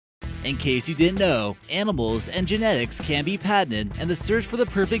In case you didn't know, animals and genetics can be patented, and the search for the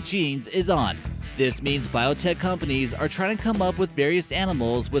perfect genes is on. This means biotech companies are trying to come up with various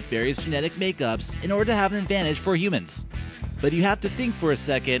animals with various genetic makeups in order to have an advantage for humans. But you have to think for a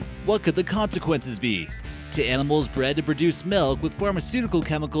second, what could the consequences be? To animals bred to produce milk with pharmaceutical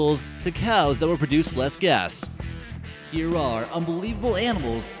chemicals, to cows that will produce less gas. Here are unbelievable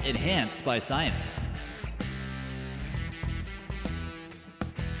animals enhanced by science.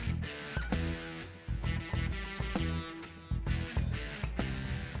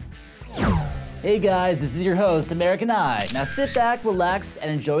 Hey guys, this is your host, American Eye. Now sit back, relax,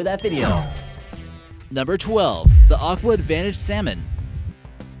 and enjoy that video. Number 12. The Aqua Advantage Salmon.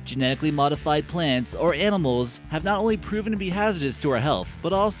 Genetically modified plants or animals have not only proven to be hazardous to our health,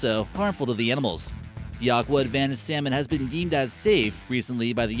 but also harmful to the animals. The Aqua Advantage salmon has been deemed as safe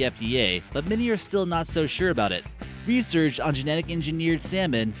recently by the FDA, but many are still not so sure about it. Research on genetic engineered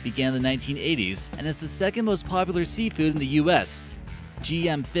salmon began in the 1980s and is the second most popular seafood in the US.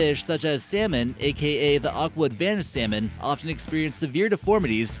 GM fish such as salmon, aka the Aqua Advantage salmon, often experience severe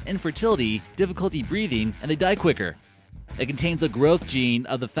deformities, infertility, difficulty breathing, and they die quicker. It contains a growth gene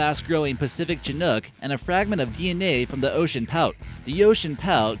of the fast-growing Pacific Chinook and a fragment of DNA from the ocean pout. The ocean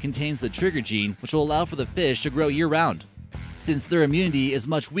pout contains the trigger gene, which will allow for the fish to grow year-round. Since their immunity is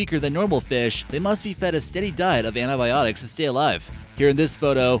much weaker than normal fish, they must be fed a steady diet of antibiotics to stay alive. Here in this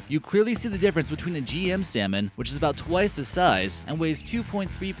photo, you clearly see the difference between a GM salmon, which is about twice the size and weighs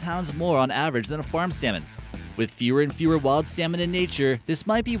 2.3 pounds more on average than a farm salmon. With fewer and fewer wild salmon in nature, this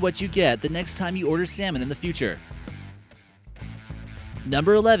might be what you get the next time you order salmon in the future.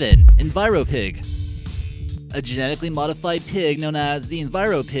 Number 11. EnviroPig. A genetically modified pig known as the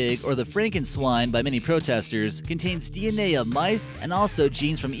EnviroPig or the Frankenswine by many protesters contains DNA of mice and also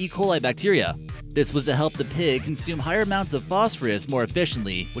genes from E. coli bacteria. This was to help the pig consume higher amounts of phosphorus more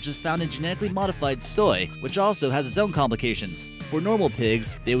efficiently, which is found in genetically modified soy, which also has its own complications. For normal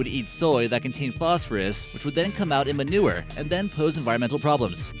pigs, they would eat soy that contained phosphorus, which would then come out in manure and then pose environmental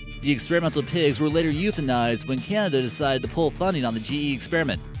problems. The experimental pigs were later euthanized when Canada decided to pull funding on the GE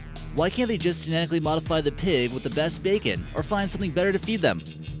experiment. Why can't they just genetically modify the pig with the best bacon or find something better to feed them?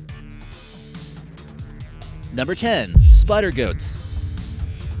 Number 10. Spider goats.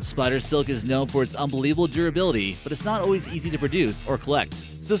 Spider silk is known for its unbelievable durability, but it's not always easy to produce or collect.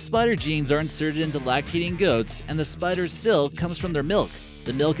 So spider genes are inserted into lactating goats, and the spider's silk comes from their milk.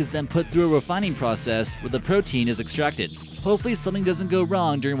 The milk is then put through a refining process where the protein is extracted. Hopefully something doesn't go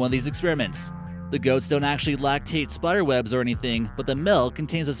wrong during one of these experiments. The goats don't actually lactate spider webs or anything, but the milk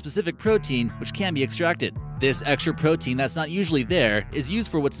contains a specific protein which can be extracted. This extra protein that's not usually there is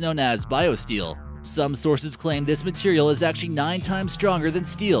used for what's known as biosteel. Some sources claim this material is actually 9 times stronger than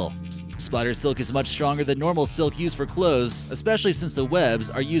steel. Spider silk is much stronger than normal silk used for clothes, especially since the webs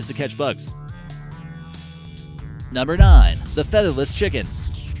are used to catch bugs. Number 9. The featherless chicken.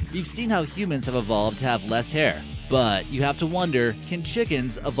 We've seen how humans have evolved to have less hair. But you have to wonder, can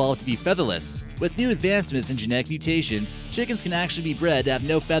chickens evolve to be featherless? With new advancements in genetic mutations, chickens can actually be bred to have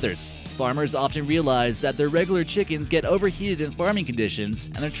no feathers. Farmers often realize that their regular chickens get overheated in farming conditions,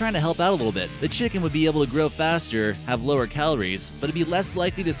 and they're trying to help out a little bit. The chicken would be able to grow faster, have lower calories, but it'd be less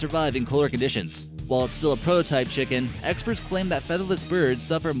likely to survive in colder conditions. While it's still a prototype chicken, experts claim that featherless birds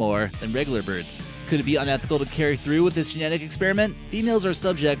suffer more than regular birds. Could it be unethical to carry through with this genetic experiment? Females are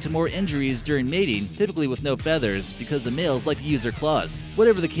subject to more injuries during mating, typically with no feathers, because the males like to use their claws.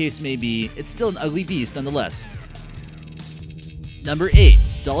 Whatever the case may be, it's still an ugly beast nonetheless. Number 8.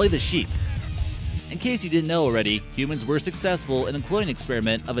 Dolly the sheep. In case you didn't know already, humans were successful in a cloning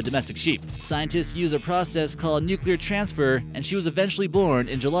experiment of a domestic sheep. Scientists used a process called nuclear transfer, and she was eventually born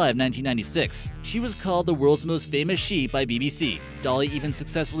in July of 1996. She was called the world's most famous sheep by BBC. Dolly even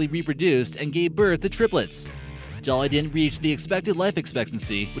successfully reproduced and gave birth to triplets. Dolly didn't reach the expected life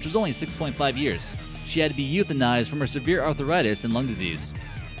expectancy, which was only 6.5 years. She had to be euthanized from her severe arthritis and lung disease.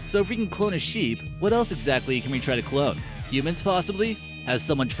 So if we can clone a sheep, what else exactly can we try to clone? Humans possibly? Has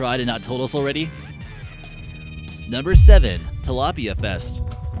someone tried and not told us already? Number 7. Tilapia Fest.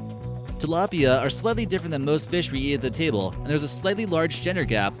 Tilapia are slightly different than most fish we eat at the table, and there's a slightly large gender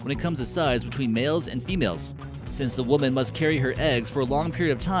gap when it comes to size between males and females. Since the woman must carry her eggs for a long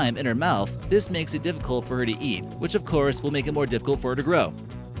period of time in her mouth, this makes it difficult for her to eat, which of course will make it more difficult for her to grow.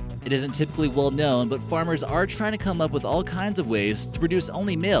 It isn't typically well known, but farmers are trying to come up with all kinds of ways to produce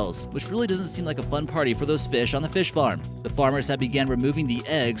only males, which really doesn't seem like a fun party for those fish on the fish farm. The farmers have begun removing the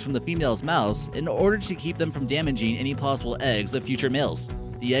eggs from the females' mouths in order to keep them from damaging any possible eggs of future males.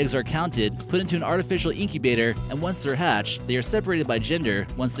 The eggs are counted, put into an artificial incubator, and once they're hatched, they are separated by gender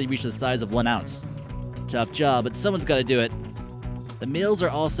once they reach the size of 1 ounce. Tough job, but someone's got to do it. The males are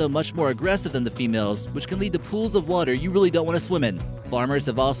also much more aggressive than the females, which can lead to pools of water you really don't want to swim in. Farmers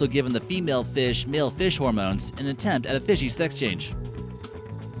have also given the female fish male fish hormones in an attempt at a fishy sex change.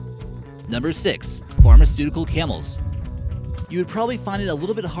 Number 6. Pharmaceutical camels. You would probably find it a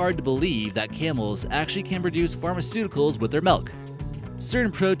little bit hard to believe that camels actually can produce pharmaceuticals with their milk.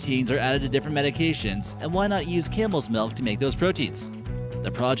 Certain proteins are added to different medications, and why not use camel's milk to make those proteins? The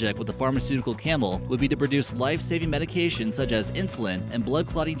project with the pharmaceutical camel would be to produce life-saving medications such as insulin and blood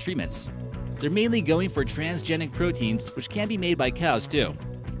clotting treatments. They're mainly going for transgenic proteins, which can be made by cows too.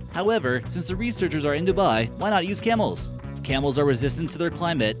 However, since the researchers are in Dubai, why not use camels? Camels are resistant to their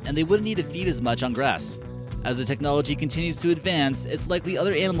climate, and they wouldn't need to feed as much on grass. As the technology continues to advance, it's likely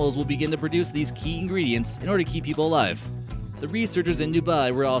other animals will begin to produce these key ingredients in order to keep people alive. The researchers in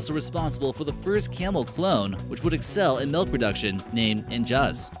Dubai were also responsible for the first camel clone, which would excel in milk production, named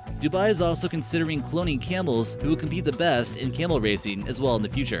Injaz. Dubai is also considering cloning camels who will compete the best in camel racing as well in the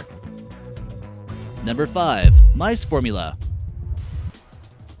future. Number 5. Mice formula.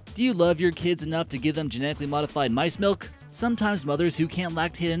 Do you love your kids enough to give them genetically modified mice milk? Sometimes mothers who can't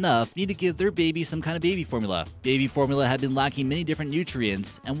lactate enough need to give their baby some kind of baby formula. Baby formula had been lacking many different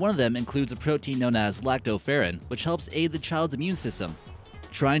nutrients, and one of them includes a protein known as lactoferrin, which helps aid the child's immune system.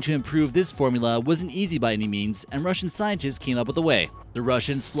 Trying to improve this formula wasn't easy by any means, and Russian scientists came up with a way. The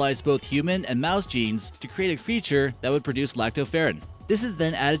Russians spliced both human and mouse genes to create a creature that would produce lactoferrin. This is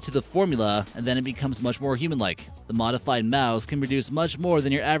then added to the formula, and then it becomes much more human-like. The modified mouse can produce much more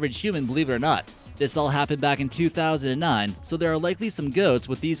than your average human, believe it or not. This all happened back in 2009, so there are likely some goats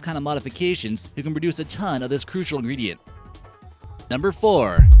with these kind of modifications who can produce a ton of this crucial ingredient. Number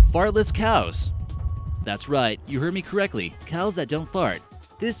 4. Fartless cows. That's right, you heard me correctly, cows that don't fart.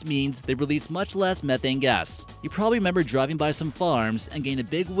 This means they release much less methane gas. You probably remember driving by some farms and getting a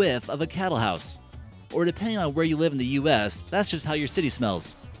big whiff of a cattle house. Or depending on where you live in the US, that's just how your city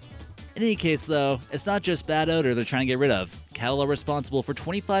smells. In any case though, it's not just bad odor they're trying to get rid of. Cattle are responsible for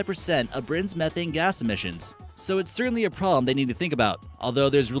 25% of Britain's methane gas emissions, so it's certainly a problem they need to think about. Although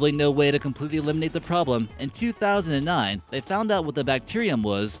there's really no way to completely eliminate the problem, in 2009 they found out what the bacterium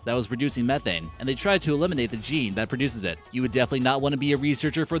was that was producing methane, and they tried to eliminate the gene that produces it. You would definitely not want to be a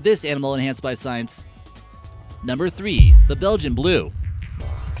researcher for this animal enhanced by science. Number 3. The Belgian Blue.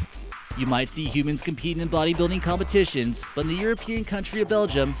 You might see humans competing in bodybuilding competitions, but in the European country of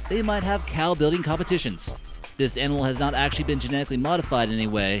Belgium, they might have cow building competitions. This animal has not actually been genetically modified in any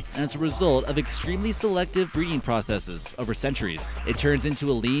way, and it's a result of extremely selective breeding processes over centuries. It turns into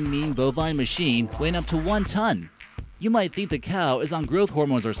a lean, mean bovine machine weighing up to 1 ton. You might think the cow is on growth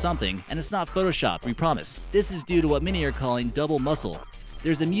hormones or something, and it's not Photoshopped, we promise. This is due to what many are calling double muscle.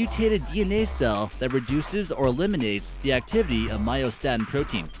 There's a mutated DNA cell that reduces or eliminates the activity of myostatin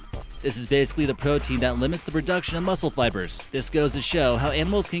protein. This is basically the protein that limits the production of muscle fibers. This goes to show how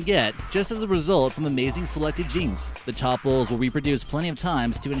animals can get just as a result from amazing selected genes. The top bulls will reproduce plenty of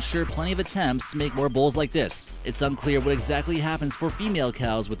times to ensure plenty of attempts to make more bulls like this. It's unclear what exactly happens for female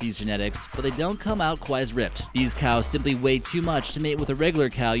cows with these genetics, but they don't come out quite as ripped. These cows simply weigh too much to mate with a regular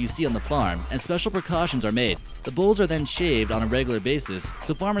cow you see on the farm, and special precautions are made. The bulls are then shaved on a regular basis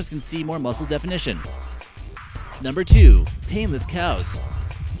so farmers can see more muscle definition. Number 2. Painless cows.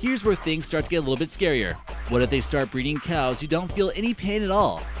 Here's where things start to get a little bit scarier. What if they start breeding cows who don't feel any pain at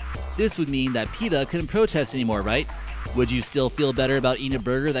all? This would mean that PETA couldn't protest anymore, right? Would you still feel better about eating a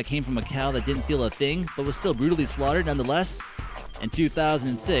burger that came from a cow that didn't feel a thing, but was still brutally slaughtered nonetheless? In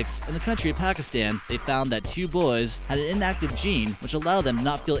 2006, in the country of Pakistan, they found that 2 boys had an inactive gene which allowed them to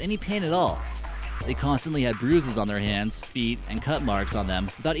not feel any pain at all. They constantly had bruises on their hands, feet, and cut marks on them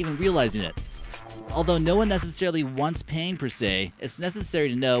without even realizing it. Although no one necessarily wants pain per se, it's necessary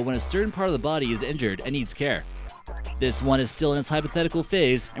to know when a certain part of the body is injured and needs care. This one is still in its hypothetical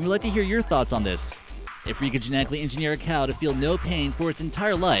phase, and we'd like to hear your thoughts on this. If we could genetically engineer a cow to feel no pain for its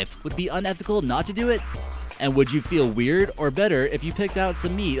entire life, would it be unethical not to do it? And would you feel weird or better if you picked out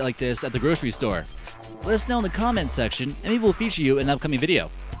some meat like this at the grocery store? Let us know in the comments section, and maybe we'll feature you in an upcoming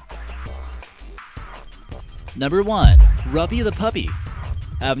video. Number 1. Ruppy the Puppy.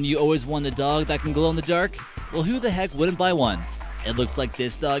 Haven't you always wanted a dog that can glow in the dark? Well, who the heck wouldn't buy one? It looks like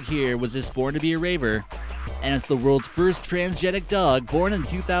this dog here was just born to be a raver, and it's the world's first transgenic dog born in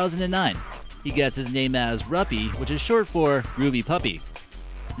 2009. He gets his name as Ruppy, which is short for Ruby Puppy.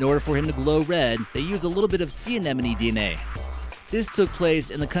 In order for him to glow red, they use a little bit of sea anemone DNA. This took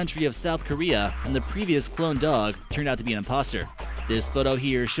place in the country of South Korea, and the previous clone dog turned out to be an imposter. This photo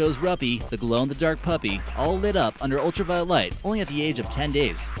here shows Ruppy, the glow-in-the-dark puppy, all lit up under ultraviolet light only at the age of 10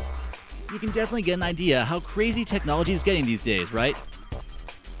 days. You can definitely get an idea how crazy technology is getting these days, right?